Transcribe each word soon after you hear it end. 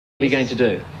What are you going to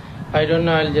do? I don't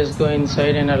know. I'll just go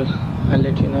inside and I'll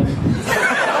let you know.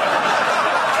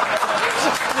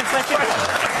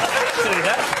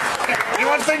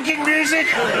 Anyone thinking music?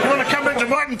 You want to come into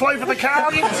Mike and play for the car?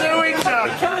 What are you doing,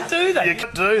 Doug? You can't do that. You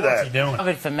can't do that. What's he doing?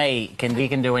 Javed, for me, he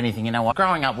can do anything. You know what?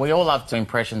 Growing up, we all loved to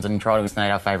impressions and try to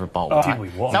imitate our favourite bowler. Oh, right? did we?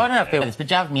 What? So I don't know if people, but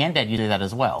Javed Miandad, you do that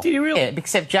as well. Did you really? Yeah,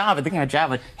 except Javed,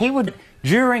 Javed, he would,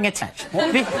 during a test.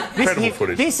 Incredible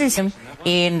footage. This is him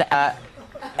in...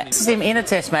 this is him in a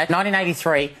test match,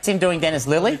 1983. It's him doing Dennis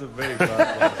Lilly. So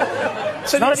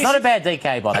It's not a bad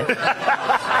DK, by the way.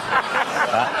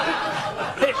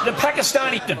 The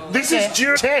Pakistani. This is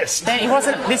during test. He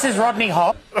wasn't... This is Rodney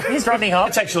Hogg. Here's Rodney Hogg.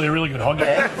 That's actually a really good hog.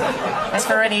 As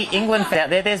for any England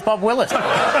fan out there's Bob Willis. No, this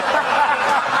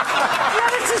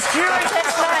is during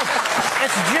test match.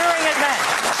 It's during a match.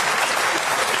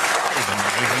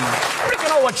 I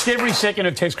reckon I watched every second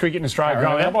of Test cricket in Australia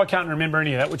growing up. I can't remember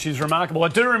any of that, which is remarkable. I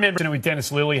do remember it with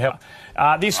Dennis Lilly.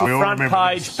 This was front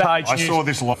page I news. saw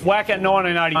this a lot. Wacker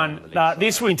 1981.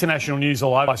 This was international news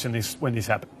all over us when this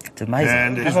happened. It's amazing.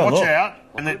 And just watch out.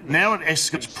 And now it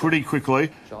escalates pretty quickly.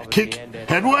 Kick,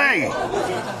 headway. Do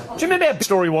you remember how big the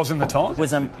story was in the time? It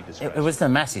was a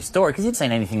massive story because you'd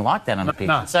seen anything like that on the pitch.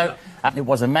 No. So it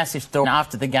was a massive story.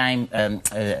 After the game,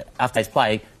 after his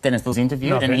play, Dennis was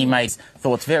interviewed and he made his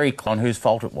thoughts very clear on whose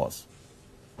fault it was.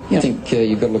 I think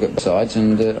you've got to look at both sides,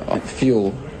 and I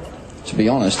feel, to be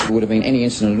honest, it would have been any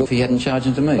incident at all if he hadn't charged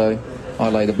into me. So I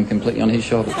laid them completely on his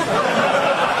shoulder.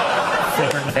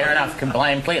 Fair enough, can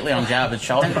blame completely on Javed's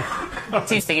shoulder.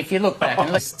 It's interesting, if you look back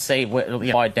and let's see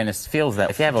why Dennis feels that.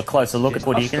 If you have a closer look at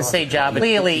footy, you can see Javed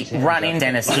clearly run in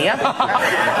Dennis here.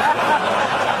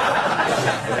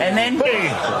 And then...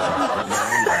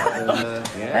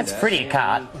 That's pretty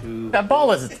cart. A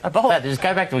bowler just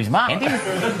go back to his mark.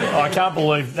 I can't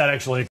believe that actually